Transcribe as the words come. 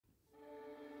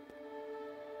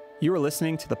You are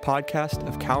listening to the podcast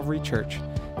of Calvary Church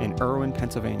in Irwin,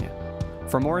 Pennsylvania.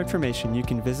 For more information, you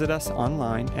can visit us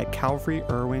online at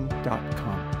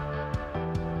calvaryirwin.com.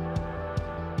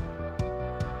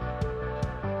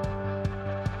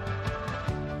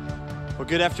 Well,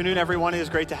 good afternoon, everyone. It is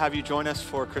great to have you join us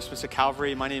for Christmas at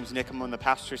Calvary. My name is Nick. I'm one of the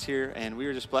pastors here, and we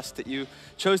are just blessed that you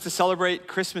chose to celebrate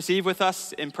Christmas Eve with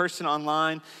us in person,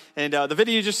 online. And the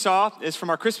video you just saw is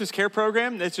from our Christmas Care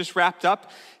program. It's just wrapped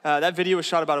up. That video was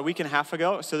shot about a week and a half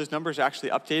ago, so those numbers are actually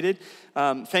updated.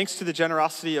 Thanks to the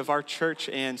generosity of our church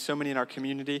and so many in our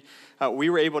community,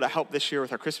 we were able to help this year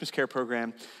with our Christmas Care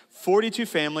program 42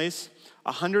 families,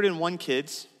 101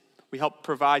 kids. We help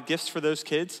provide gifts for those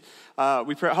kids. Our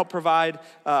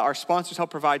sponsors help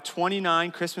provide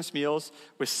 29 Christmas meals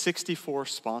with 64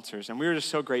 sponsors. And we are just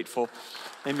so grateful.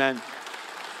 Amen.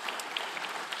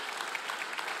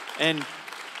 And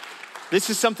this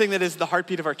is something that is the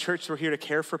heartbeat of our church. We're here to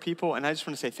care for people. And I just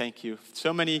want to say thank you.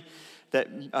 So many that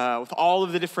with all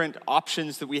of the different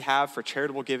options that we have for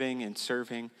charitable giving and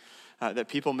serving, that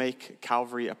people make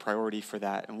Calvary a priority for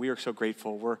that. And we are so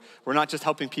grateful. We're not just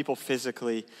helping people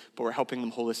physically, but we're helping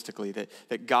them holistically,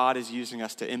 that God is using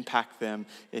us to impact them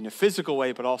in a physical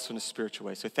way, but also in a spiritual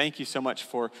way. So thank you so much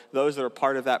for those that are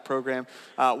part of that program.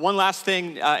 One last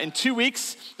thing, in 2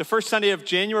 weeks, the first Sunday of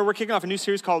January, we're kicking off a new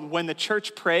series called When the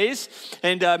Church Prays.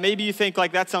 And maybe you think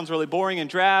like that sounds really boring and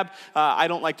drab. I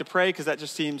don't like to pray because that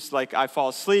just seems like I fall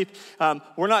asleep.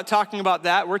 We're not talking about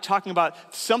that. We're talking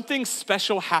about something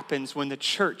special happens when the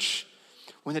church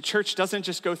doesn't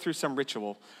just go through some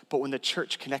ritual, but when the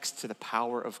church connects to the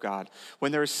power of God,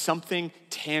 when there is something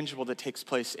tangible that takes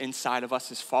place inside of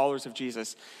us as followers of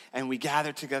Jesus, and we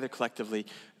gather together collectively,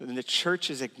 when the church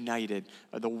is ignited,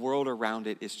 the world around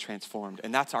it is transformed.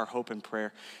 And that's our hope and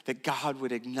prayer, that God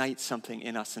would ignite something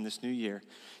in us in this new year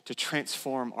to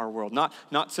transform our world.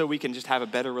 Not so we can just have a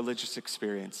better religious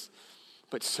experience,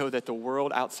 but so that the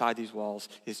world outside these walls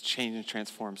is changed and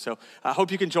transformed. So I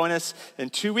hope you can join us in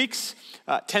 2 weeks,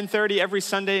 10:30 every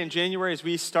Sunday in January as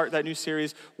we start that new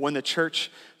series, When the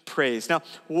Church Prays. Now,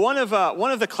 one of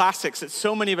the classics that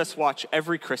so many of us watch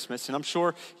every Christmas, and I'm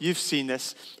sure you've seen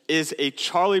this, is a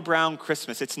Charlie Brown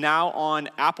Christmas. It's now on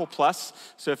Apple Plus,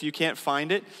 so if you can't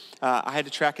find it, I had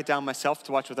to track it down myself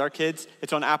to watch with our kids.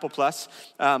 It's on Apple Plus.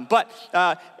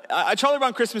 Charlie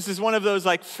Brown Christmas is one of those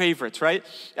like favorites, right?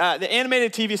 The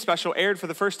animated TV special aired for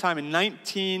the first time in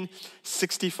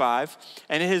 1965,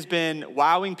 and it has been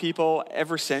wowing people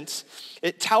ever since.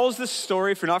 It tells the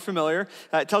story, if you're not familiar,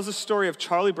 it tells the story of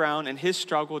Charlie Brown and his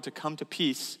struggle to come to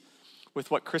peace with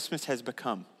what Christmas has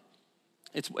become.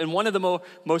 It's in one of the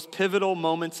most pivotal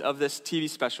moments of this TV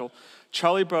special,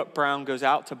 Charlie Brown goes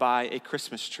out to buy a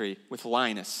Christmas tree with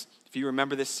Linus. If you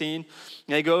remember this scene,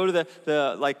 they go to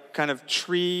the like kind of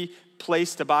tree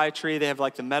place to buy a tree. They have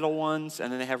like the metal ones,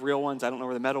 and then they have real ones. I don't know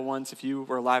where the metal ones, if you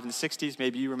were alive in the 60s,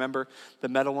 maybe you remember the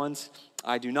metal ones.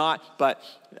 I do not, but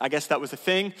I guess that was the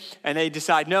thing. And they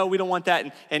decide, no, we don't want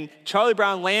that. And Charlie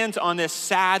Brown lands on this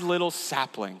sad little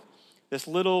sapling, this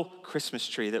little Christmas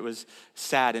tree that was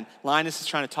sad. And Linus is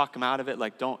trying to talk him out of it,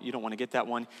 like, you don't want to get that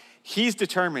one. He's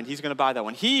determined he's going to buy that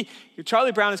one.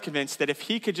 Charlie Brown is convinced that if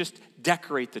he could just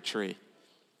decorate the tree,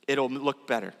 it'll look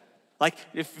better. Like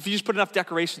if you just put enough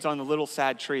decorations on the little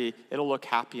sad tree, it'll look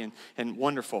happy and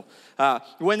wonderful.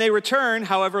 When they return,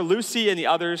 however, Lucy and the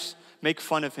others make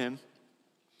fun of him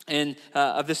and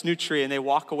of this new tree, and they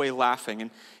walk away laughing.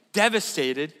 And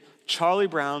devastated, Charlie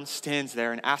Brown stands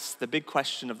there and asks the big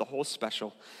question of the whole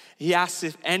special. He asks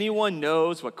if anyone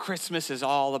knows what Christmas is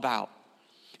all about.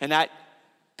 And that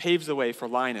paves the way for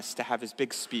Linus to have his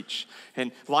big speech.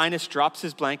 And Linus drops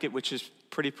his blanket, which is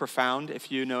pretty profound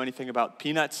if you know anything about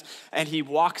Peanuts, and he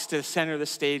walks to the center of the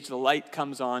stage, the light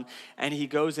comes on, and he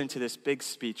goes into this big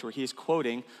speech where he is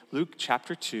quoting Luke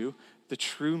chapter 2, the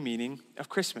true meaning of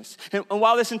Christmas. And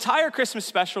while this entire Christmas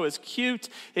special is cute,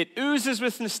 it oozes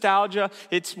with nostalgia,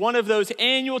 it's one of those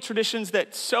annual traditions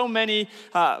that so many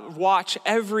watch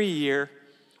every year,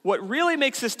 what really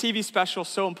makes this TV special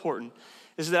so important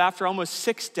is that after almost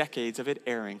 6 decades of it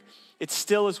airing, it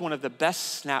still is one of the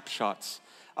best snapshots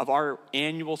of our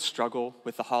annual struggle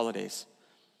with the holidays.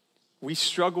 We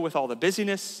struggle with all the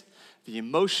busyness, the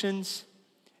emotions,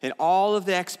 and all of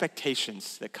the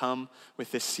expectations that come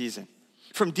with this season.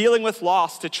 From dealing with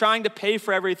loss, to trying to pay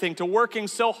for everything, to working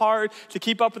so hard to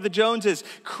keep up with the Joneses,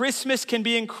 Christmas can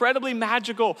be incredibly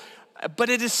magical, but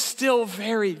it is still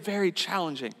very, very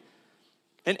challenging.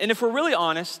 And if we're really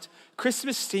honest,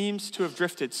 Christmas seems to have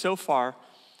drifted so far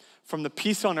from the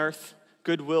peace on earth,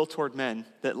 goodwill toward men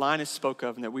that Linus spoke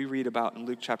of and that we read about in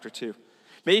Luke chapter 2.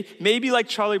 Maybe like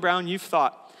Charlie Brown, you've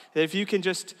thought that if you can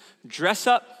just dress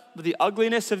up with the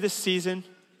ugliness of this season,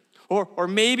 or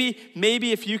maybe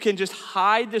if you can just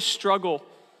hide the struggle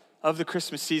of the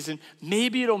Christmas season,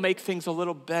 maybe it'll make things a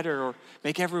little better or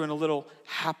make everyone a little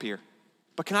happier.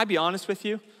 But can I be honest with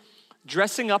you?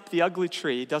 Dressing up the ugly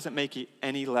tree doesn't make it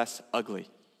any less ugly.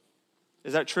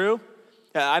 Is that true?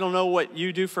 I don't know what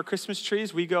you do for Christmas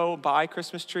trees. We go buy a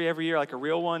Christmas tree every year, like a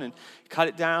real one, and cut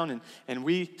it down, and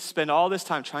we spend all this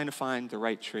time trying to find the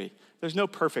right tree. There's no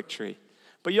perfect tree,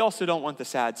 but you also don't want the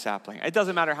sad sapling. It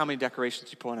doesn't matter how many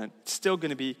decorations you put on it. It's still going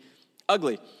to be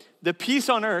ugly. The peace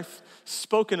on earth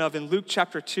spoken of in Luke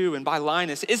chapter 2 and by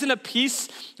Linus isn't a peace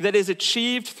that is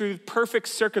achieved through perfect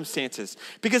circumstances.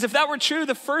 Because if that were true,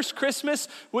 the first Christmas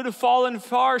would have fallen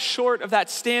far short of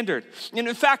that standard. And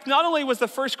in fact, not only was the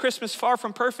first Christmas far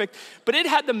from perfect, but it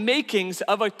had the makings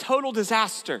of a total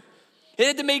disaster. It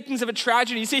had the makings of a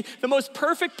tragedy. You see, the most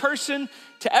perfect person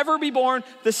to ever be born,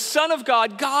 the Son of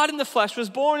God, God in the flesh, was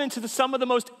born into some of the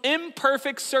most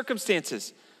imperfect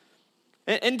circumstances.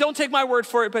 And don't take my word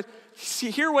for it, but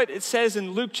hear what it says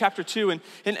in Luke chapter 2.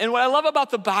 And what I love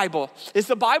about the Bible is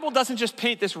the Bible doesn't just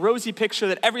paint this rosy picture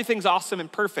that everything's awesome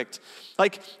and perfect.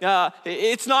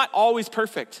 It's not always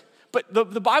perfect. But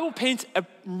the Bible paints a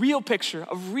real picture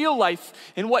of real life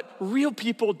and what real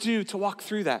people do to walk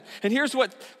through that. And here's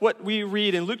what we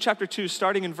read in Luke chapter 2,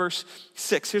 starting in verse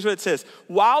 6. Here's what it says.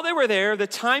 While they were there, the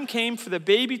time came for the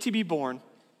baby to be born,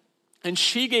 and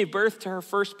she gave birth to her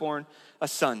firstborn, a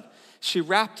son. She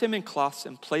wrapped him in cloths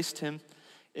and placed him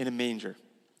in a manger.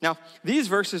 Now, these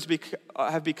verses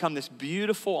have become this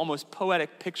beautiful, almost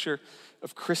poetic picture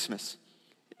of Christmas.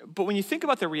 But when you think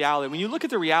about the reality, when you look at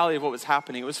the reality of what was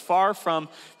happening, it was far from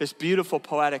this beautiful,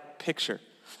 poetic picture.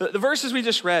 The verses we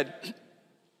just read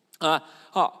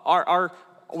are,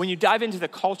 when you dive into the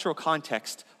cultural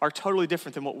context, are totally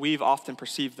different than what we've often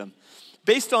perceived them.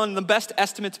 Based on the best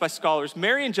estimates by scholars,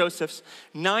 Mary and Joseph's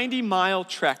 90-mile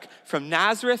trek from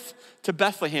Nazareth to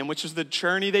Bethlehem, which is the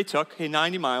journey they took,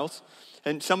 90 miles.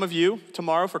 And some of you,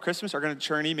 tomorrow for Christmas, are going to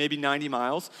journey maybe 90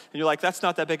 miles. And you're like, that's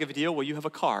not that big of a deal. Well, you have a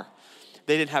car.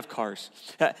 They didn't have cars.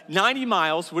 90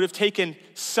 miles would have taken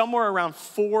somewhere around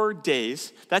 4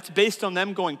 days. That's based on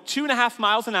them going 2.5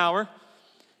 miles an hour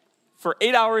for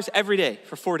 8 hours every day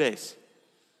for 4 days.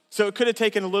 So it could have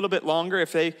taken a little bit longer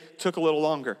if they took a little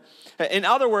longer. In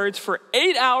other words, for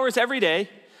 8 hours every day,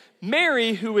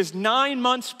 Mary, who was 9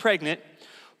 months pregnant,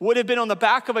 would have been on the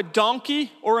back of a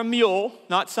donkey or a mule,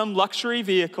 not some luxury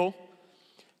vehicle,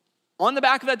 on the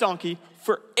back of that donkey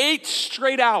for 8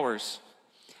 straight hours.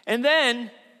 And then,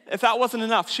 if that wasn't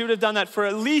enough, she would have done that for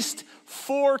at least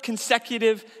 4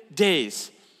 consecutive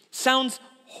days. Sounds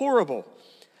horrible.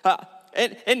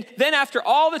 And then after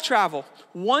all the travel,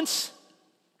 once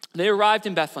they arrived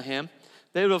in Bethlehem,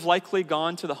 they would have likely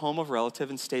gone to the home of a relative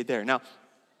and stayed there. Now,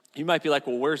 you might be like,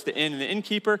 well, where's the inn and the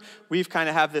innkeeper? We've kind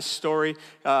of have this story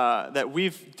that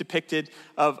we've depicted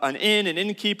of an inn and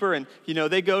innkeeper, and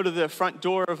they go to the front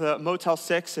door of the Motel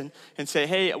 6 and say,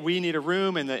 hey, we need a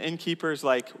room, and the innkeeper's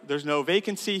like, there's no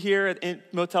vacancy here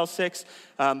at Motel 6,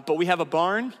 but we have a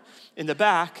barn in the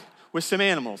back with some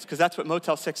animals, because that's what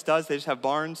Motel 6 does. They just have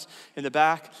barns in the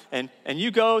back, and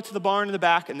you go to the barn in the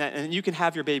back, and you can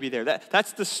have your baby there.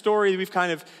 That's the story we've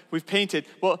painted.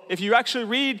 Well, if you actually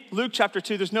read Luke chapter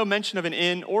 2, there's no mention of an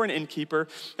inn or an innkeeper.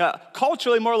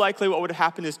 Culturally, more likely what would have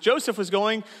happened is Joseph was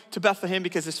going to Bethlehem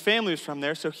because his family was from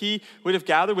there, so he would have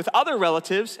gathered with other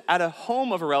relatives at a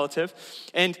home of a relative,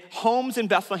 and homes in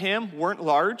Bethlehem weren't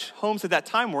large. Homes at that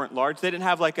time weren't large. They didn't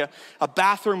have like a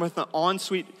bathroom with an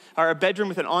ensuite, or a bedroom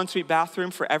with an ensuite bathroom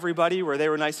for everybody where they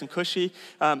were nice and cushy.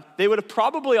 They would have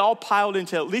probably all piled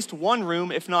into at least one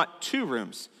room, if not 2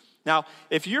 rooms. Now,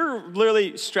 if you're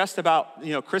literally stressed about,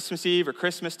 Christmas Eve or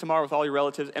Christmas tomorrow with all your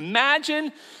relatives,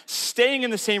 imagine staying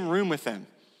in the same room with them,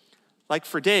 like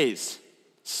for days,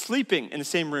 sleeping in the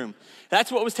same room.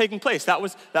 That's what was taking place.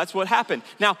 That's what happened.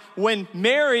 Now, when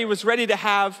Mary was ready to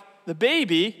have the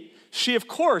baby, she, of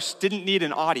course, didn't need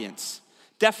an audience.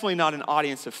 Definitely not an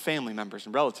audience of family members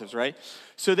and relatives, right?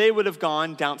 So they would have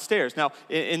gone downstairs. Now,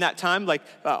 in that time,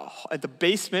 at the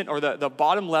basement or the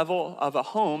bottom level of a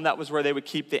home, that was where they would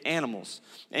keep the animals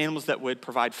that would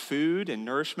provide food and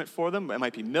nourishment for them. It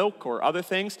might be milk or other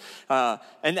things.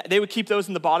 And they would keep those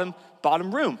in the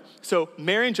bottom room. So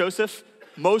Mary and Joseph,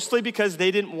 mostly because they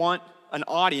didn't want an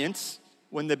audience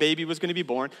when the baby was going to be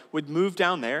born, would move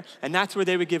down there, and that's where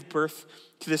they would give birth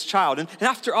to this child. And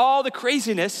after all the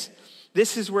craziness,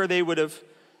 this is where they would have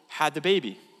had the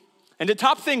baby. And to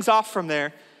top things off from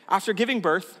there, after giving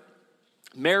birth,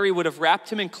 Mary would have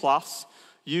wrapped him in cloths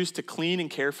used to clean and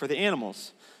care for the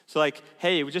animals. So like,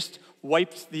 hey, we just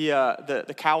wiped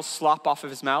the cow's slop off of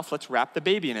his mouth. Let's wrap the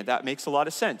baby in it. That makes a lot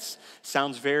of sense.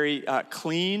 Sounds very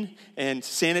clean and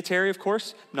sanitary, of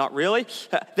course. Not really.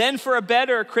 Then for a bed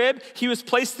or a crib, he was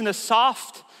placed in a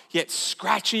soft yet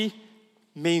scratchy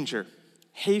manger,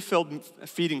 hay-filled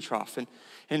feeding trough.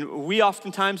 And we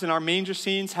oftentimes in our manger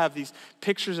scenes have these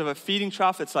pictures of a feeding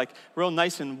trough that's like real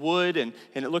nice and wood and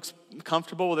it looks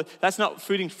comfortable. Well, that's not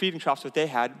feeding troughs what they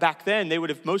had. Back then, they would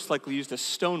have most likely used a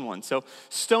stone one. So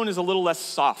stone is a little less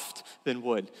soft than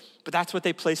wood, but that's what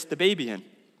they placed the baby in.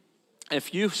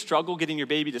 If you struggle getting your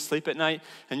baby to sleep at night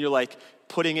and you're like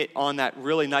putting it on that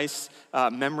really nice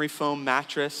memory foam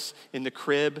mattress in the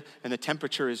crib and the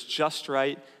temperature is just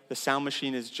right, the sound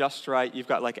machine is just right, you've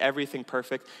got like everything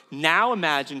perfect. Now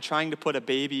imagine trying to put a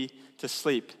baby to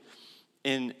sleep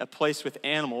in a place with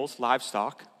animals,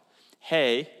 livestock,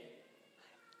 hay,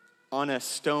 on a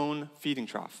stone feeding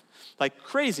trough. Like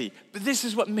crazy. But this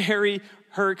is what Mary,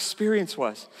 her experience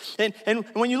was. And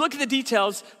when you look at the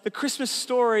details, the Christmas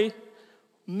story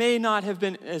may not have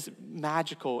been as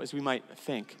magical as we might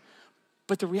think.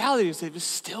 But the reality is it was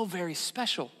still very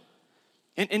special.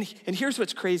 And here's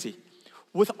what's crazy.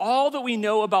 With all that we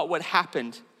know about what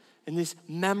happened in these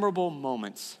memorable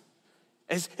moments,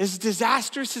 as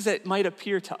disastrous as it might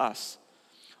appear to us,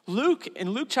 in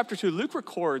Luke chapter 2, Luke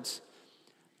records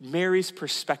Mary's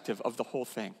perspective of the whole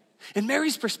thing. And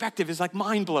Mary's perspective is like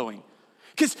mind-blowing.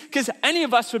 Because any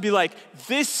of us would be like,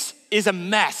 this is a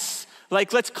mess.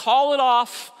 Like, let's call it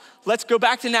off. Let's go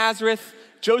back to Nazareth.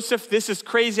 Joseph, this is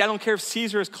crazy. I don't care if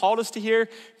Caesar has called us to here.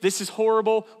 This is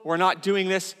horrible. We're not doing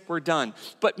this. We're done.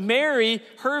 But Mary,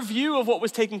 her view of what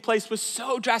was taking place was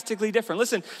so drastically different.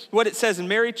 Listen what it says in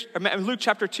Luke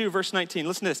chapter 2, verse 19.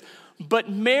 Listen to this.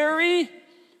 But Mary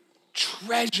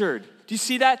treasured. Do you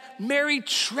see that? Mary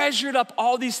treasured up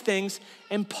all these things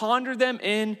and pondered them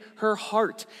in her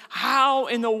heart. How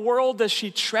in the world does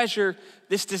she treasure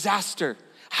this disaster?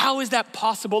 How is that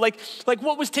possible? Like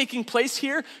what was taking place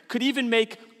here could even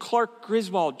make Clark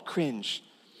Griswold cringe.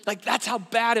 Like that's how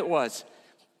bad it was.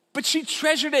 But she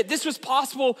treasured it. This was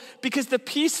possible because the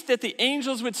peace that the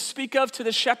angels would speak of to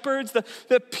the shepherds,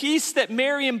 the peace that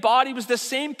Mary embodied was the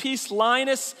same peace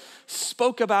Linus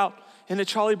spoke about in the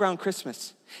Charlie Brown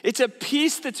Christmas. It's a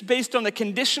peace that's based on the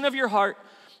condition of your heart,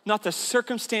 not the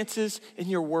circumstances in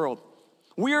your world.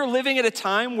 We are living at a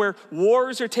time where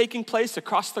wars are taking place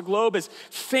across the globe as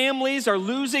families are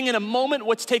losing in a moment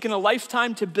what's taken a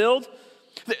lifetime to build.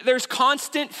 There's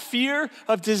constant fear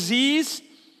of disease.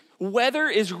 Weather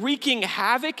is wreaking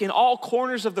havoc in all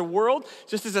corners of the world.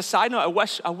 Just as a side note,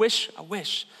 I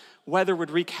wish weather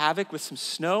would wreak havoc with some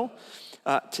snow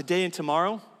today and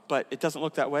tomorrow, but it doesn't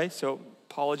look that way, so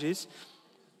apologies.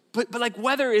 But like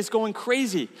weather is going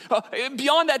crazy.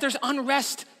 Beyond that, there's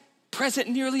unrest present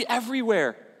nearly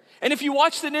everywhere. And if you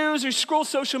watch the news or scroll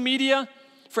social media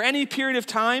for any period of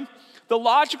time, the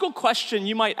logical question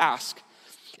you might ask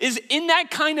is in that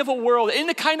kind of a world, in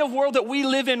the kind of world that we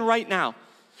live in right now,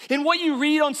 in what you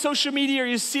read on social media or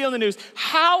you see on the news,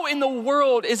 how in the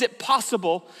world is it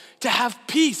possible to have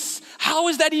peace? How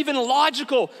is that even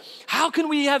logical? How can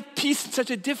we have peace in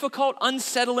such a difficult,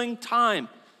 unsettling time?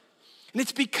 And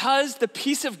it's because the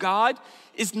peace of God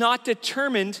is not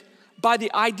determined by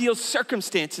the ideal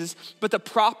circumstances, but the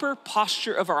proper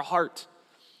posture of our heart.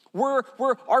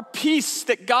 Our peace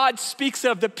that God speaks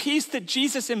of, the peace that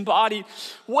Jesus embodied,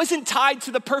 wasn't tied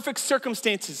to the perfect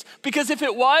circumstances. Because if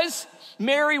it was,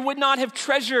 Mary would not have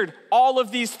treasured all of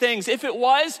these things. If it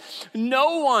was,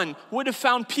 no one would have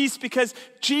found peace because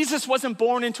Jesus wasn't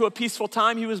born into a peaceful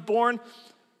time. He was born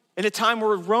in a time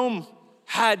where Rome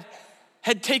had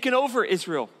taken over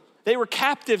Israel. They were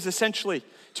captives essentially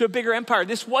to a bigger empire.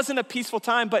 This wasn't a peaceful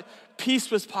time, but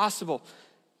peace was possible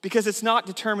because it's not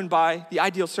determined by the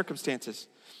ideal circumstances.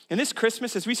 And this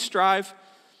Christmas, as we strive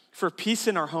for peace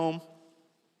in our home,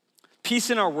 peace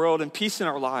in our world, and peace in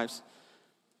our lives,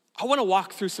 I want to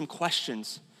walk through some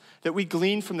questions that we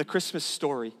glean from the Christmas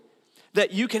story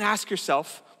that you can ask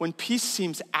yourself when peace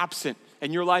seems absent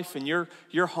in your life and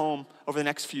your home over the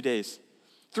next few days.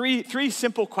 Three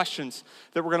simple questions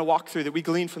that we're going to walk through that we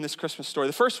glean from this Christmas story.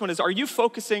 The first one is, are you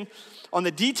focusing on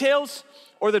the details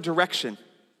or the direction?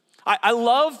 I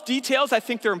love details. I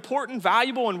think they're important,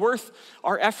 valuable, and worth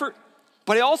our effort.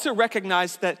 But I also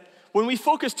recognize that when we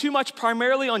focus too much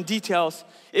primarily on details,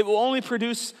 it will only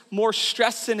produce more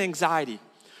stress and anxiety.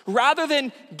 Rather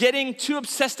than getting too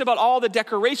obsessed about all the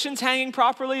decorations hanging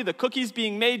properly, the cookies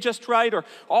being made just right, or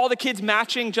all the kids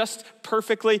matching just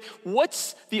perfectly,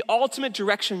 what's the ultimate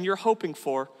direction you're hoping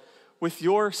for with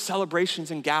your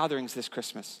celebrations and gatherings this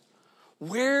Christmas?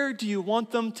 Where do you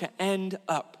want them to end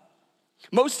up?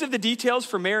 Most of the details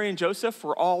for Mary and Joseph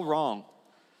were all wrong.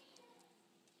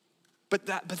 But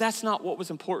that's not what was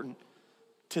important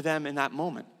to them in that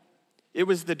moment. It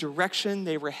was the direction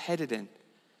they were headed in.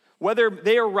 Whether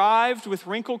they arrived with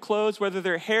wrinkled clothes, whether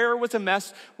their hair was a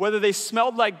mess, whether they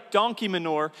smelled like donkey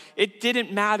manure, it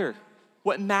didn't matter.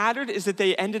 What mattered is that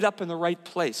they ended up in the right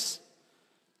place.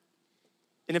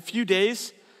 In a few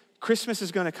days, Christmas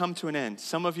is going to come to an end.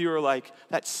 Some of you are like,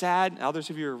 that's sad. Others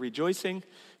of you are rejoicing.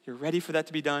 You're ready for that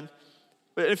to be done.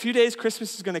 But in a few days,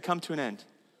 Christmas is going to come to an end.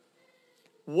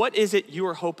 What is it you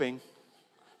are hoping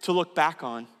to look back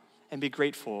on and be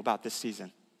grateful about this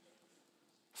season?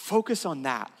 Focus on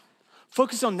that.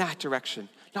 Focus on that direction,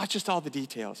 not just all the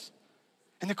details.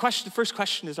 And the first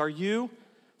question is, are you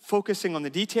focusing on the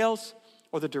details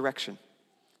or the direction?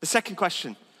 The second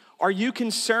question, are you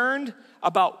concerned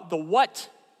about the what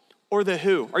or the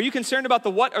who? Are you concerned about the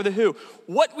what or the who?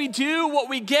 What we do, what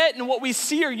we get, and what we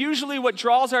see are usually what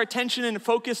draws our attention and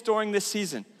focus during this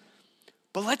season.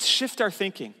 But let's shift our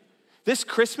thinking. This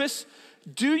Christmas,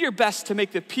 do your best to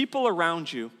make the people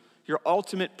around you your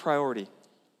ultimate priority.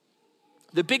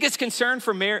 The biggest concern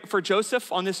for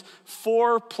Joseph on this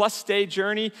 4+ day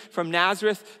journey from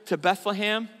Nazareth to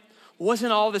Bethlehem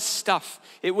wasn't all this stuff.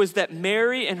 It was that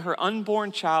Mary and her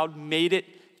unborn child made it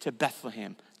to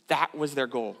Bethlehem. That was their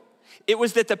goal. It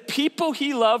was that the people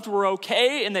he loved were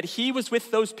okay and that he was with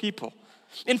those people.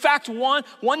 In fact,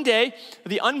 one day,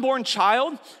 the unborn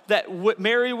child that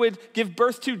Mary would give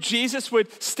birth to, Jesus,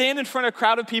 would stand in front of a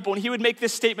crowd of people and he would make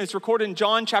this statement. It's recorded in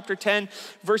John chapter 10,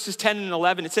 verses 10 and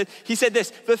 11. He said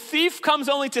this, "The thief comes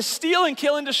only to steal and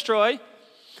kill and destroy."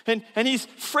 And he's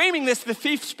framing this, the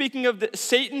thief, speaking of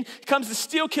Satan, comes to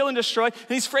steal, kill, and destroy. And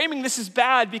he's framing this as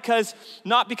bad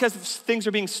not because things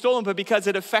are being stolen, but because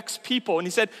it affects people. And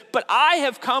he said, but I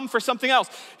have come for something else.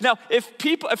 Now, if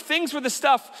things were the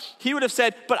stuff, he would have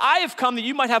said, but I have come that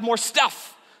you might have more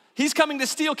stuff. He's coming to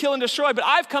steal, kill, and destroy, but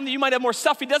I've come that you might have more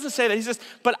stuff. He doesn't say that. He says,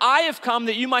 but I have come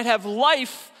that you might have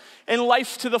life and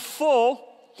life to the full.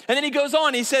 And then he goes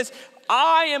on, he says,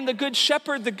 I am the good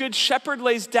shepherd. The good shepherd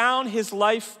lays down his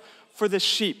life for the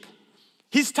sheep.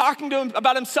 He's talking to him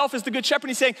about himself as the good shepherd.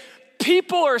 He's saying,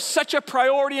 people are such a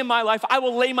priority in my life. I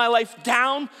will lay my life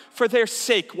down for their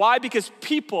sake. Why? Because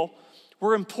people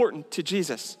were important to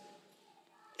Jesus.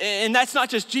 And that's not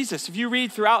just Jesus. If you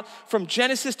read throughout from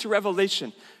Genesis to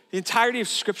Revelation, the entirety of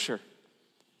Scripture,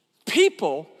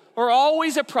 people are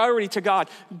always a priority to God.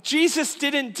 Jesus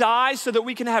didn't die so that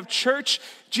we can have church.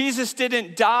 Jesus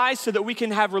didn't die so that we can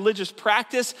have religious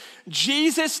practice.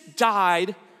 Jesus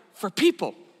died for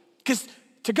people. Because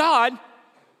to God,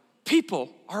 people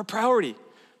are a priority.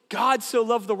 God so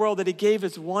loved the world that he gave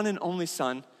his one and only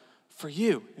son for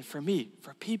you and for me,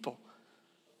 for people.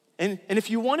 And if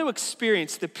you want to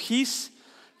experience the peace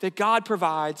that God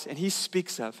provides and he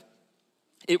speaks of,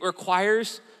 it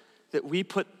requires that we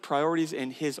put priorities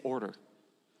in his order.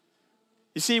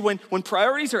 You see, when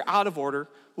priorities are out of order,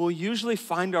 we'll usually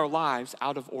find our lives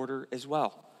out of order as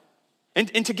well.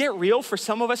 And to get real, for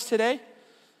some of us today,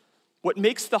 what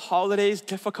makes the holidays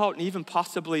difficult and even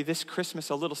possibly this Christmas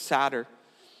a little sadder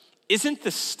isn't the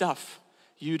stuff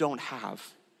you don't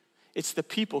have. It's the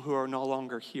people who are no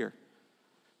longer here.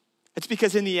 It's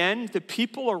because in the end, the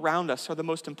people around us are the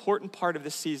most important part of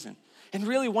this season and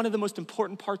really one of the most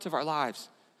important parts of our lives.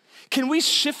 Can we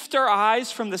shift our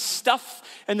eyes from the stuff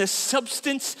and the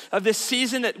substance of this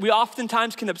season that we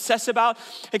oftentimes can obsess about?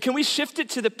 And can we shift it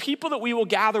to the people that we will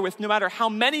gather with, no matter how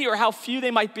many or how few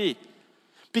they might be?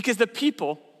 Because the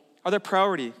people are the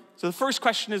priority. So the first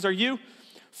question is, are you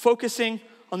focusing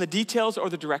on the details or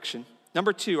the direction?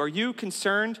 Number 2, are you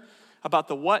concerned about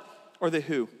the what or the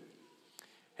who?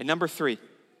 And number 3,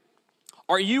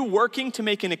 are you working to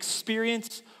make an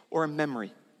experience or a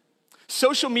memory?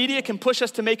 Social media can push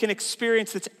us to make an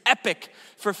experience that's epic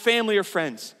for family or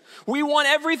friends. We want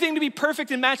everything to be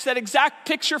perfect and match that exact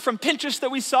picture from Pinterest that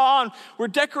we saw, and we're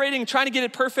decorating and trying to get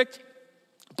it perfect.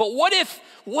 But what if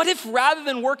rather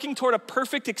than working toward a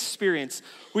perfect experience,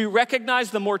 we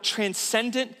recognize the more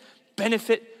transcendent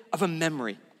benefit of a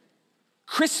memory?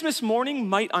 Christmas morning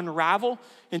might unravel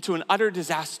into an utter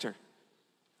disaster.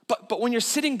 But when you're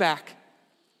sitting back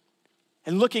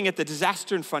and looking at the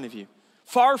disaster in front of you,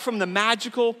 far from the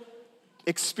magical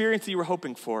experience that you were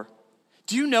hoping for,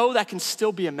 do you know that can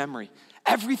still be a memory?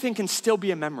 Everything can still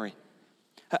be a memory.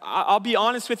 I'll be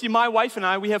honest with you, my wife and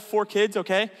I, we have 4 kids,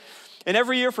 okay? And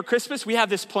every year for Christmas, we have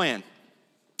this plan.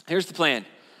 Here's the plan.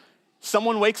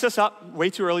 Someone wakes us up way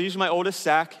too early, usually my oldest,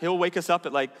 Zach. He'll wake us up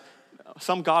at like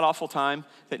some god-awful time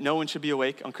that no one should be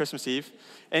awake on Christmas Eve.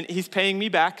 And he's paying me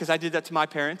back because I did that to my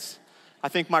parents. I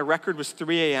think my record was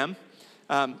 3 a.m.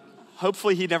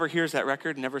 Hopefully he never hears that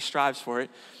record, never strives for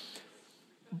it.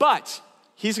 But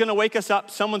he's gonna wake us up,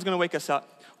 someone's gonna wake us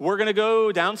up. We're gonna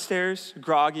go downstairs,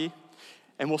 groggy,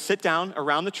 and we'll sit down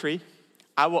around the tree.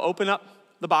 I will open up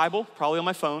the Bible, probably on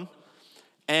my phone,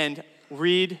 and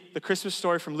read the Christmas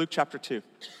story from Luke chapter 2.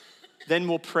 Then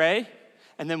we'll pray,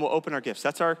 and then we'll open our gifts.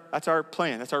 That's our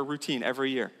plan, that's our routine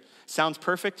every year. Sounds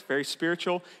perfect, very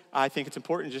spiritual. I think it's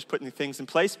important just putting things in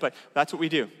place, but that's what we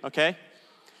do, okay?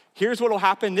 Here's what will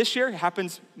happen this year. It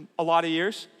happens a lot of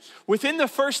years. Within the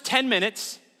first 10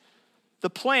 minutes, the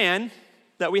plan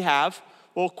that we have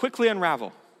will quickly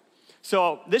unravel.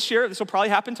 So this year, this will probably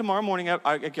happen tomorrow morning.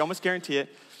 I can almost guarantee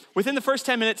it. Within the first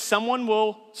 10 minutes, someone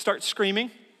will start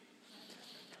screaming.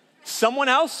 Someone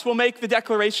else will make the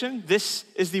declaration, this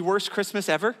is the worst Christmas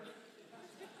ever.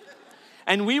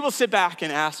 And we will sit back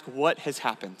and ask, what has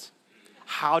happened?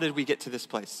 How did we get to this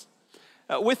place?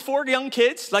 With 4 young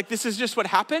kids, like this is just what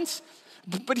happens.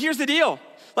 But here's the deal.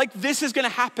 Like this is gonna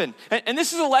happen. And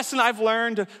this is a lesson I've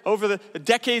learned over the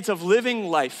decades of living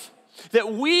life.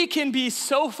 That we can be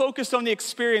so focused on the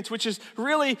experience, which is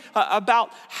really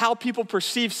about how people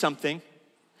perceive something,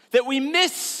 that we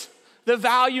miss the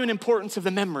value and importance of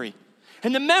the memory.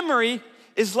 And the memory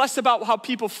is less about how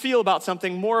people feel about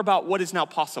something, more about what is now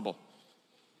possible.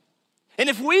 And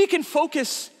if we can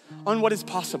focus on what is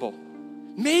possible,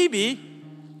 maybe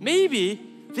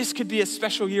this could be a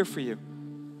special year for you.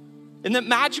 In the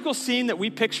magical scene that we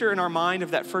picture in our mind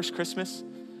of that first Christmas,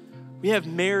 we have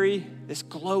Mary, this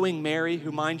glowing Mary,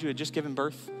 who, mind you, had just given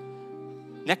birth,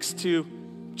 next to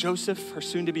Joseph, her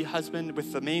soon-to-be husband,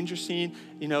 with the manger scene,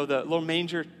 the little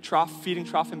manger trough, feeding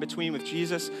trough in between, with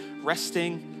Jesus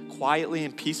resting quietly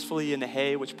and peacefully in the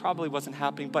hay, which probably wasn't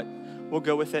happening, but we'll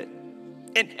go with it.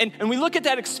 And we look at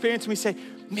that experience and we say,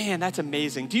 man, that's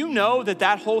amazing. Do you know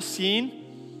that whole scene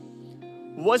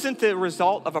wasn't the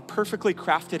result of a perfectly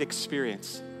crafted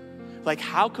experience? Like,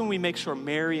 how can we make sure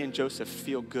Mary and Joseph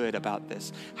feel good about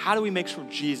this? How do we make sure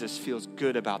Jesus feels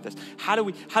good about this? How do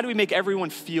we make everyone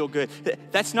feel good?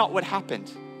 That's not what happened.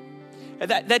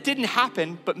 That didn't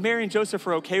happen, but Mary and Joseph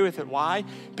were okay with it. Why?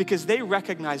 Because they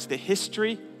recognized the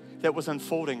history that was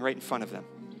unfolding right in front of them.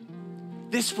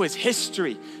 This was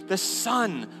history, the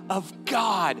Son of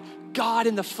God, God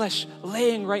in the flesh,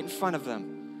 laying right in front of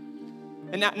them.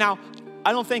 And now,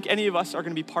 I don't think any of us are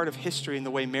gonna be part of history in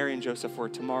the way Mary and Joseph were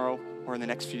tomorrow or in the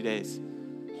next few days.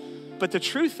 But the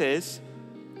truth is,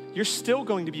 you're still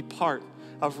going to be part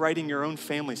of writing your own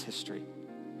family's history.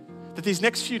 That these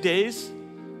next few days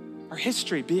are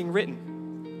history being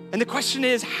written. And the question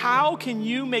is, how can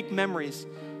you make memories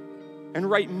and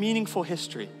write meaningful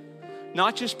history?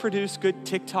 Not just produce good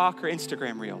TikTok or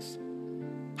Instagram reels.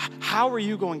 How are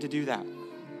you going to do that?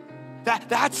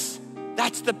 That's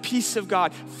the peace of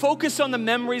God. Focus on the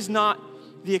memories, not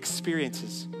the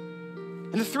experiences.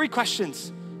 And the 3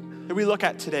 questions that we look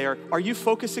at today are you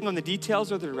focusing on the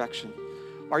details or the direction?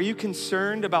 Are you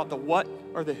concerned about the what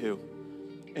or the who?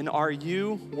 And are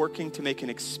you working to make an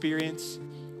experience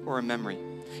or a memory?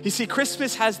 You see,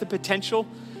 Christmas has the potential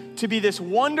to be this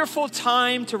wonderful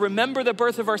time to remember the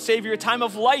birth of our Savior, a time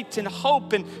of light and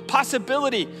hope and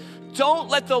possibility. Don't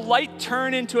let the light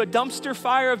turn into a dumpster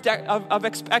fire of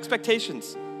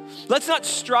expectations. Let's not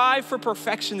strive for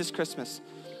perfection this Christmas.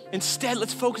 Instead,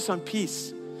 let's focus on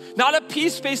peace. Not a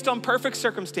peace based on perfect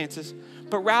circumstances,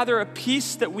 but rather a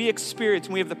peace that we experience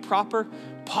when we have the proper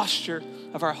posture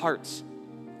of our hearts.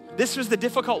 This was the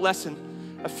difficult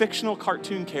lesson a fictional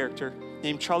cartoon character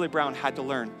named Charlie Brown had to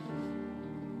learn.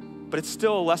 But it's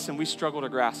still a lesson we struggle to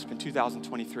grasp in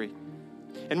 2023.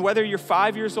 And whether you're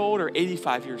 5 years old or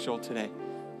 85 years old today,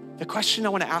 the question I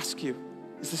want to ask you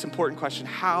is this important question: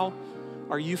 how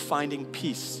are you finding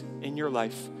peace in your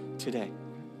life today?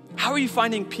 How are you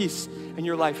finding peace in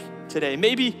your life today?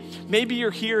 Maybe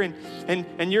you're here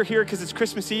and you're here because it's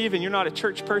Christmas Eve and you're not a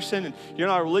church person and you're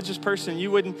not a religious person.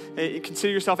 You wouldn't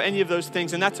consider yourself any of those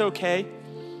things, and that's okay.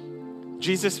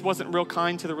 Jesus wasn't real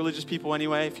kind to the religious people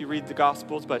anyway, if you read the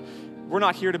Gospels, but we're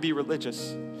not here to be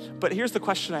religious. But here's the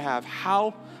question I have: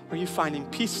 how are you finding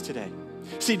peace today?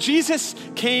 See, Jesus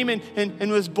came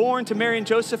and was born to Mary and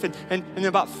Joseph, and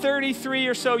about 33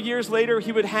 or so years later,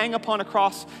 he would hang upon a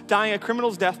cross, dying a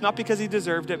criminal's death, not because he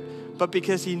deserved it, but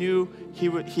because he knew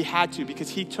he had to, because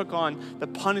he took on the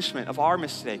punishment of our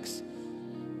mistakes.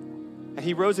 And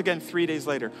he rose again 3 days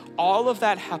later. All of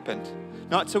that happened,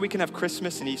 not so we can have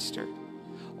Christmas and Easter.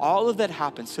 All of that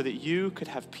happened so that you could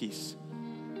have peace.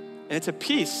 And it's a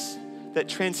peace that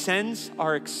transcends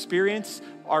our experience,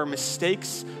 our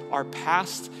mistakes, our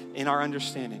past, and our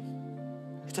understanding.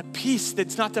 It's a peace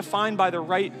that's not defined by the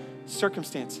right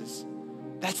circumstances.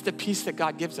 That's the peace that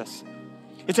God gives us.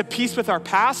 It's a peace with our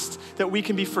past that we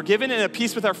can be forgiven, and a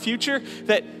peace with our future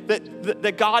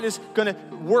that God is gonna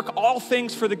work all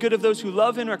things for the good of those who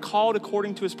love him and are called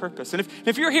according to his purpose. And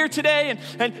if you're here today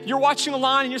and you're watching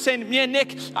online and you're saying, yeah,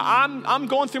 Nick, I'm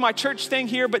going through my church thing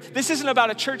here, but this isn't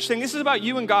about a church thing. This is about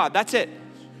you and God. That's it.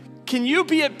 Can you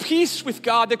be at peace with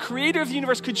God, the creator of the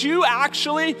universe? Could you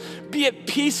actually be at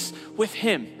peace with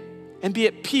him and be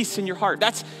at peace in your heart?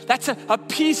 That's a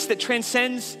peace that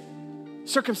transcends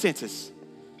circumstances.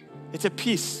 It's a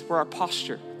peace where our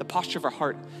posture, the posture of our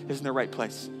heart, is in the right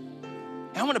place.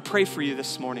 And I want to pray for you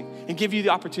this morning and give you the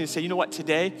opportunity to say, you know what,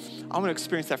 today, I want to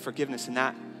experience that forgiveness and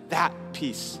that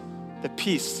peace, the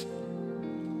peace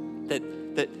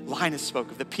that Linus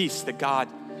spoke of, the peace that God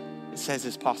says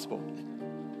is possible.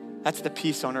 That's the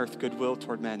peace on earth, goodwill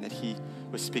toward men that he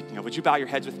was speaking of. Would you bow your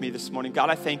heads with me this morning? God,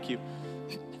 I thank you.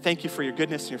 Thank you for your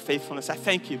goodness and your faithfulness. I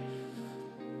thank you,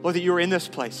 Lord, that you are in this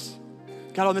place.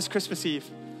 God, on this Christmas Eve,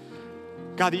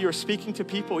 God, that you are speaking to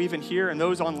people even here and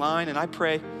those online. And I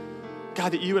pray,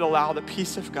 God, that you would allow the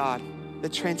peace of God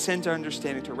that transcends our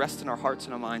understanding to rest in our hearts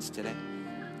and our minds today.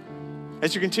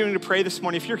 As you're continuing to pray this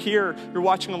morning, if you're here, you're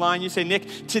watching online, you say,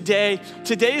 Nick, today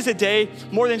is a day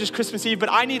more than just Christmas Eve, but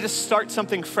I need to start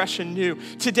something fresh and new.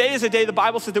 Today is a day, the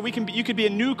Bible says, that you could be a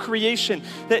new creation,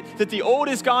 that the old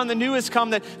is gone, the new has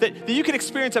come, that you can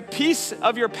experience a piece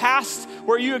of your past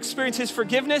where you experience his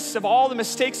forgiveness of all the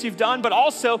mistakes you've done, but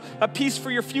also a peace for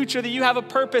your future, that you have a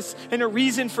purpose and a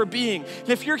reason for being. And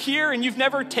if you're here and you've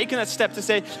never taken that step to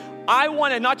say, I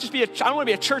want to not just I don't want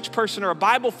to be a church person or a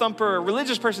Bible thumper or a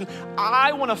religious person.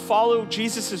 I want to follow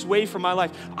Jesus' way for my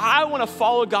life. I want to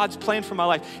follow God's plan for my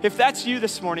life. If that's you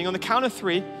this morning, on the count of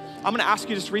 3, I'm going to ask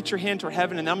you to just reach your hand toward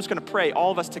heaven, and I'm just going to pray,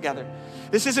 all of us together.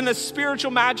 This isn't a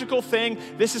spiritual, magical thing.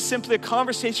 This is simply a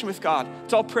conversation with God.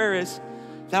 That's all prayer is.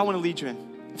 That I want to lead you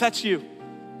in. If that's you,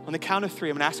 on the count of 3,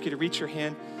 I'm going to ask you to reach your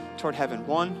hand toward heaven.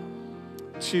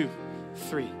 1, 2,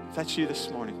 3. If that's you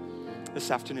this morning, this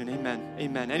afternoon, amen,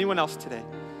 amen. Anyone else today?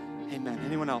 Amen.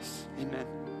 Anyone else? Amen.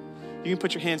 You can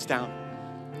put your hands down.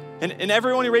 And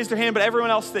everyone who raised their hand, but everyone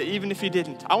else that even if you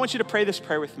didn't, I want you to pray this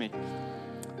prayer with me.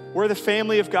 We're the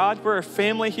family of God. We're a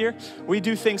family here. We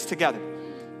do things together.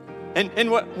 And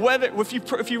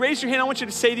if you raise your hand, I want you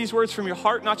to say these words from your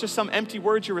heart, not just some empty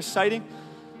words you're reciting.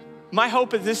 My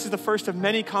hope is this is the first of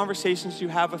many conversations you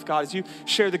have with God as you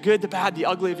share the good, the bad, the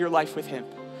ugly of your life with him.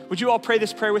 Would you all pray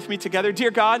this prayer with me together?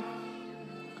 Dear God,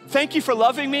 thank you for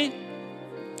loving me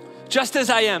just as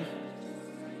I am.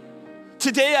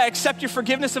 Today, I accept your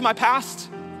forgiveness of my past.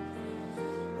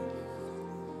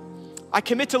 I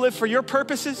commit to live for your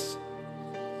purposes.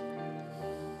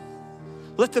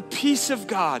 Let the peace of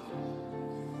God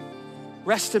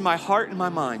rest in my heart and my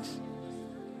mind.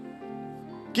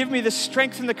 Give me the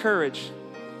strength and the courage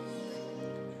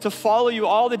to follow you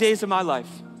all the days of my life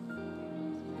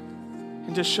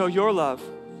and to show your love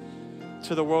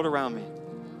to the world around me.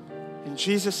 In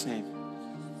Jesus' name,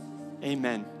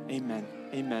 amen, amen,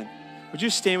 amen. Would you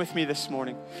stand with me this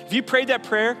morning? If you prayed that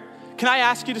prayer, can I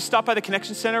ask you to stop by the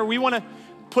Connection Center? We want to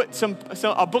put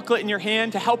a booklet in your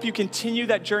hand to help you continue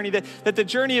that journey, that the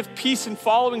journey of peace and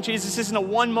following Jesus isn't a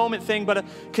one-moment thing, but a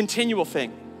continual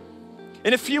thing.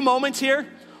 In a few moments here,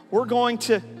 we're going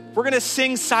to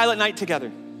sing Silent Night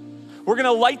together. We're going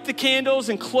to light the candles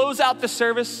and close out the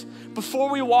service before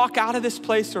we walk out of this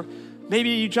place, or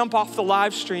maybe you jump off the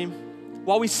live stream.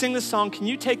 While we sing the song, can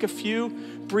you take a few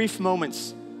brief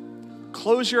moments?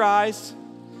 Close your eyes,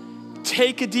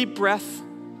 take a deep breath,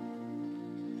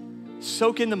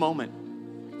 soak in the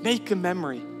moment, make a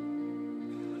memory.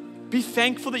 Be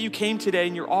thankful that you came today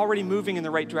and you're already moving in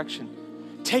the right direction.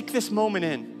 Take this moment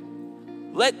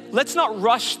in. Let's not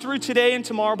rush through today and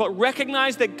tomorrow, but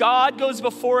recognize that God goes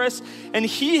before us and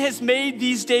he has made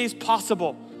these days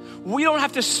possible. We don't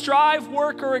have to strive,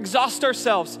 work, or exhaust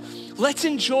ourselves. Let's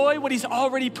enjoy what he's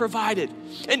already provided.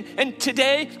 And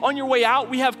today, on your way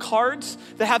out, we have cards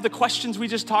that have the questions we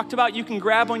just talked about. You can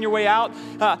grab on your way out.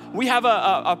 We have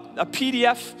a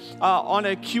PDF on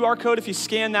a QR code. If you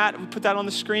scan that, we put that on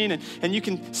the screen, and you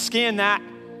can scan that,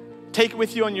 take it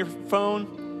with you on your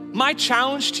phone. My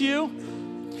challenge to you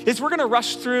is we're gonna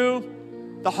rush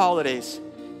through the holidays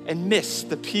and miss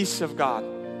the peace of God.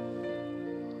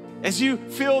 As you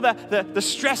feel the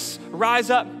stress rise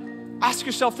up, ask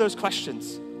yourself those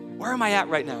questions. Where am I at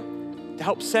right now? To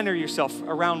help center yourself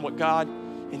around what God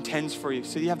intends for you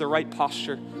so you have the right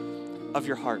posture of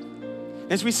your heart.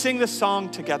 As we sing this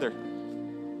song together,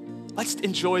 let's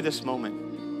enjoy this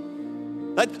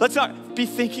moment. Let's not be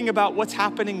thinking about what's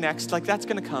happening next, like that's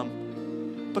gonna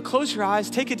come. But close your eyes,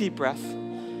 take a deep breath,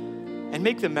 and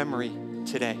make the memory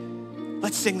today.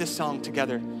 Let's sing this song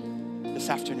together this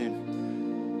afternoon.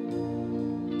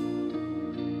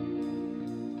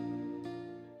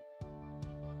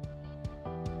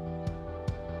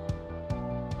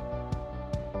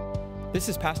 This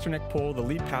is Pastor Nick Poole, the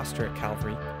lead pastor at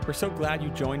Calvary. We're so glad you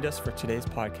joined us for today's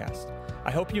podcast.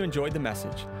 I hope you enjoyed the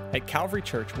message. At Calvary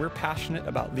Church, we're passionate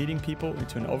about leading people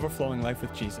into an overflowing life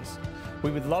with Jesus.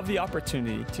 We would love the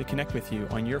opportunity to connect with you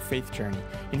on your faith journey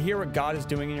and hear what God is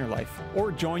doing in your life,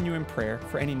 or join you in prayer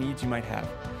for any needs you might have.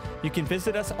 You can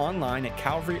visit us online at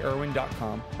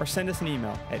calvaryirwin.com or send us an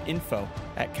email at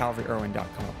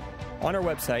info@calvaryirwin.com. On our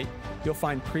website, you'll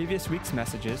find previous week's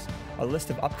messages, a list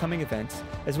of upcoming events,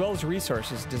 as well as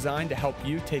resources designed to help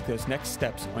you take those next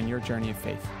steps on your journey of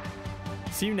faith.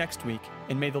 See you next week,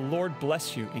 and may the Lord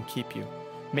bless you and keep you.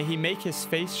 May he make his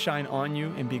face shine on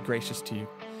you and be gracious to you.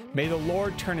 May the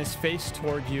Lord turn his face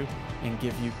toward you and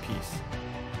give you peace.